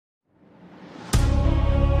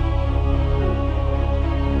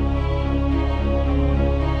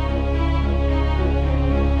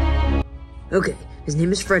Okay, his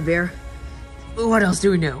name is Fredbear. What else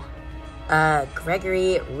do we know?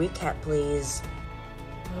 Gregory, recap please.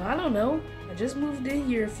 Well, I don't know. I just moved in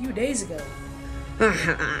here a few days ago.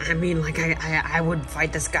 I mean, like, I would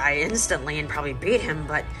fight this guy instantly and probably beat him,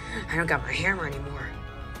 but I don't got my hammer anymore.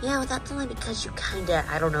 Yeah, well, that's only because you kinda,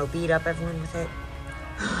 I don't know, beat up everyone with it.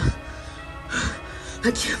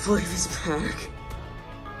 I can't believe he's back.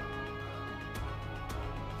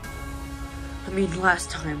 I mean, last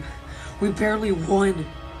time, we barely won.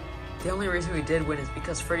 The only reason we did win is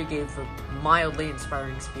because Freddy gave a mildly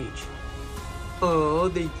inspiring speech. Oh,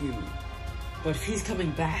 thank you. But if he's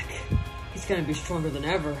coming back, he's gonna be stronger than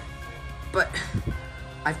ever. But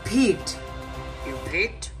I've peaked. You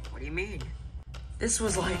peaked? What do you mean? This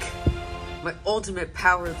was like my ultimate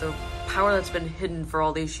power, the power that's been hidden for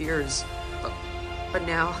all these years. But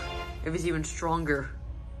now, it was even stronger.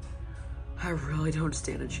 I really don't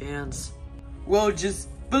stand a chance. Well, just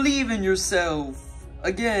believe in yourself.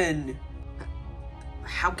 Again.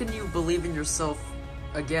 How can you believe in yourself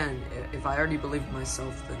again? If I already believe in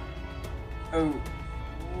myself, then... Oh.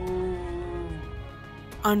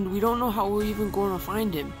 And we don't know how we're even going to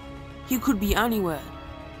find him. He could be anywhere.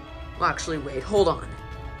 Well, actually, wait, hold on.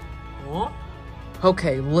 Huh?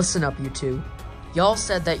 Okay, listen up, you two. Y'all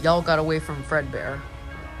said that y'all got away from Fredbear.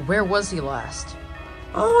 Where was he last?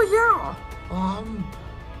 Oh, yeah.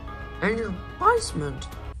 In your basement.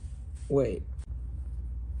 Wait.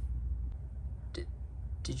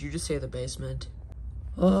 Did you just say the basement?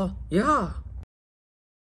 Yeah.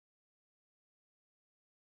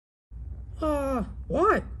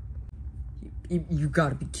 What? You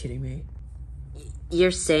gotta be kidding me.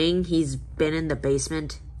 You're saying he's been in the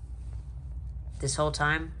basement this whole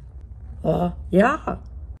time? Yeah.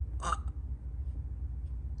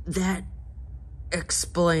 That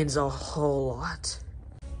explains a whole lot.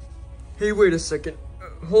 Hey, wait a second.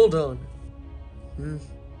 Hold on.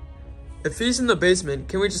 If he's in the basement,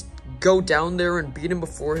 can we just go down there and beat him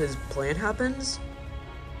before his plan happens?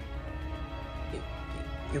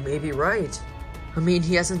 You may be right. I mean,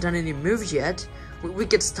 he hasn't done any moves yet. We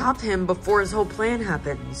could stop him before his whole plan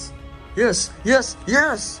happens. Yes!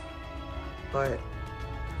 But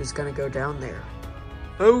who's gonna go down there?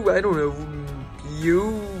 Oh, I don't know.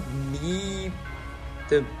 You, me,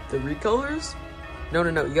 the recolors? No,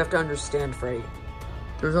 you have to understand, Freddy.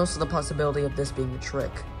 There's also the possibility of this being a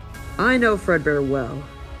trick. I know Fredbear well.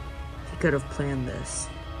 He could have planned this.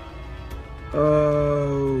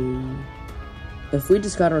 Oh. If we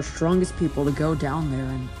just got our strongest people to go down there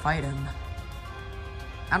and fight him,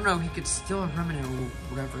 I don't know, he could steal a remnant or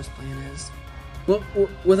whatever his plan is. Well,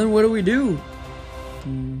 then what do we do?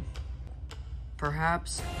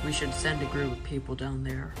 Perhaps we should send a group of people down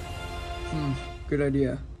there. Good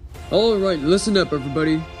idea. Alright, listen up,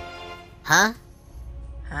 everybody. Huh?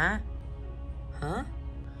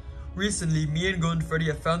 Recently, me and Go and Freddy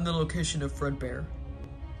have found the location of Fredbear.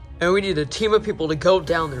 And we need a team of people to go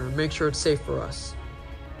down there and make sure it's safe for us.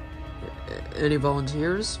 Any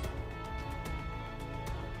volunteers?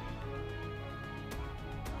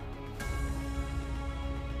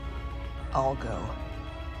 I'll go.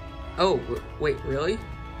 Oh, wait, really?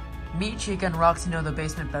 Me, Chica, and Roxy know the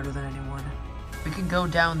basement better than anyone. We can go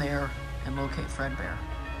down there and locate Fredbear.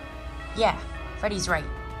 Yeah, Freddy's right.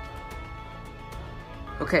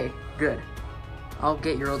 Okay, good. I'll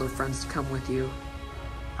get your other friends to come with you.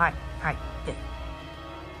 Hi. Yeah.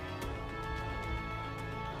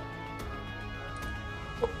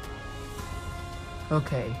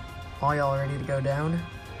 Okay, all y'all ready to go down?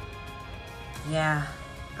 Yeah.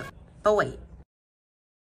 But wait.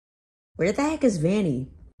 Where the heck is Vanny?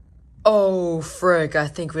 Oh, frick, I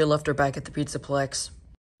think we left her back at the Pizzaplex.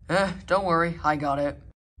 Don't worry, I got it.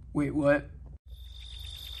 Wait, what?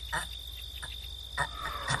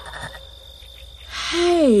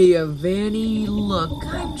 Hey, Vanny, look,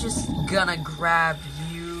 I'm just gonna grab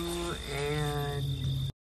you and...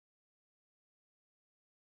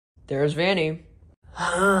 There's Vanny.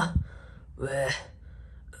 Huh? Where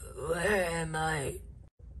am I?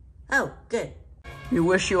 Oh, good. We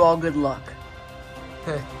wish you all good luck.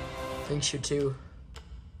 Thanks, you too.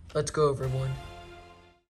 Let's go, everyone.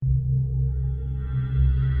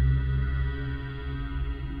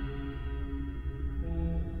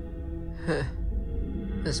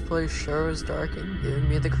 This place sure is dark and giving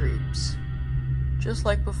me the creeps. Just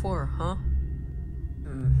like before, huh?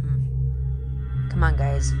 Come on,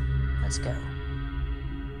 guys. Let's go.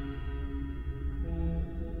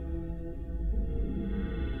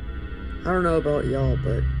 I don't know about y'all,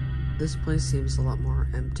 but this place seems a lot more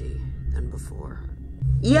empty than before.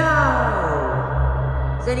 Yo!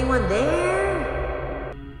 Is anyone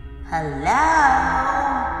there? Hello?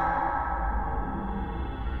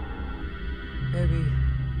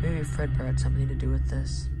 Maybe Fredbear had something to do with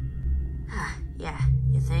this. Yeah,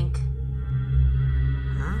 you think?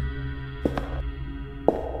 Huh?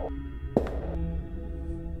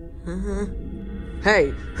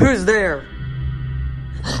 Hey, who's there?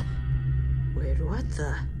 Wait, what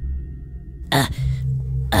the?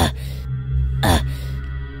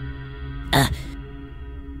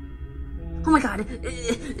 Oh my god,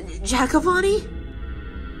 Jacobani?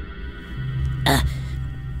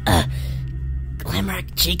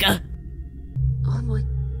 Glamrock, chica. Oh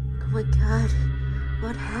my god,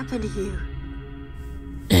 what happened to you?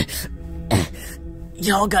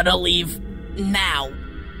 Y'all gotta leave now.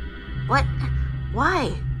 What?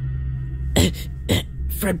 Why?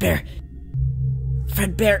 Fredbear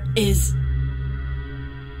is...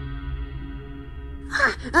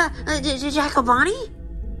 Jacobani?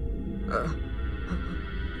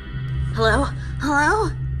 Hello? Hello?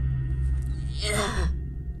 Yeah.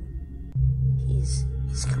 He's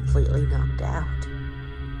completely knocked out.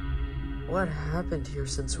 What happened here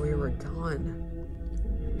since we were gone?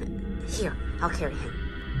 Here, I'll carry him.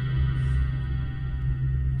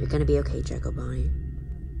 You're gonna be okay, Jacobani.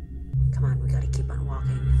 Come on, we gotta keep on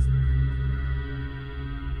walking.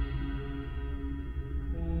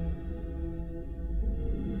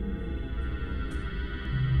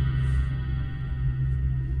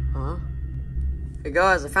 Huh? Hey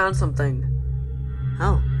guys, I found something.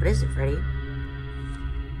 Oh, what is it, Freddy?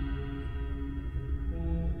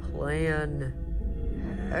 Plan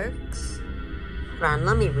X? Hold on,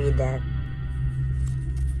 let me read that.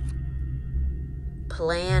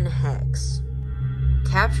 Plan Hex.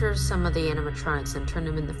 Capture some of the animatronics and turn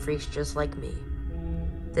them into freaks just like me.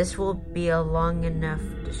 This will be a long enough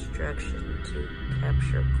distraction to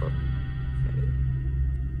capture Freddy.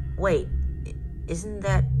 Wait, isn't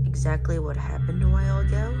that exactly what happened a while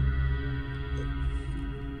ago?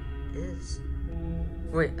 It is.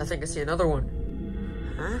 Wait, I think I see another one.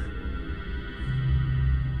 Huh?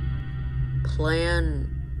 Plan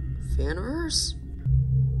Fanverse?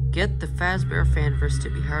 Get the fazbear fanverse to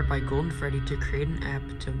be hired by Golden Freddy to create an app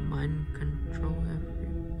to mind control everyone.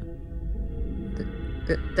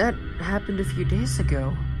 That happened a few days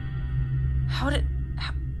ago. How? Come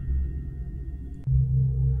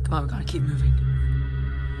on, we gotta keep moving.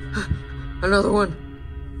 Another one.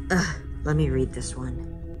 Let me read this one.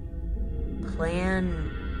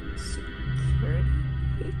 Plan security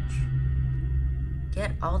breach?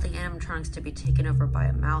 Get all the animatronics to be taken over by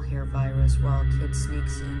a malware virus while a kid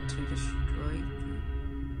sneaks in to destroy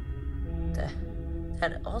them.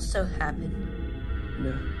 That also happened.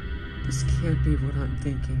 No, this can't be what I'm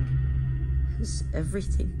thinking. Is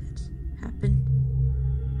everything that's happened?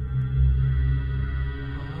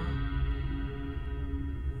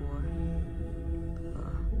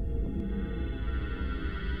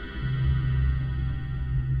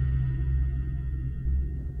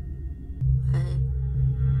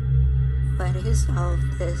 What is all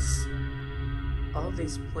of this? All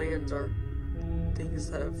these plans are things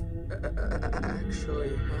that have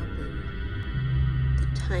actually happened. The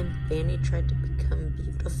time Fanny tried to become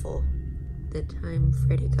beautiful. The time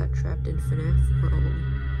Freddy got trapped in FNaF World.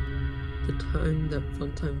 The time that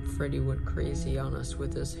Funtime Freddy went crazy on us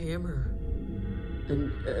with his hammer.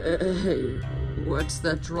 And hey, what's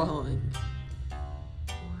that drawing?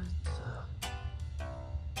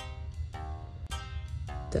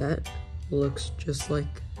 That looks just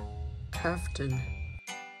like Afton.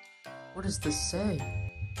 What does this say?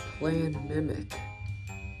 Plan Mimic.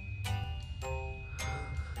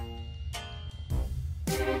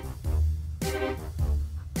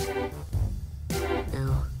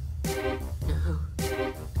 Now,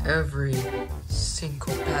 every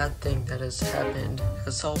single bad thing that has happened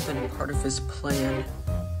has all been part of his plan,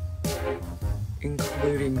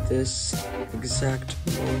 including this exact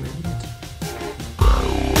moment.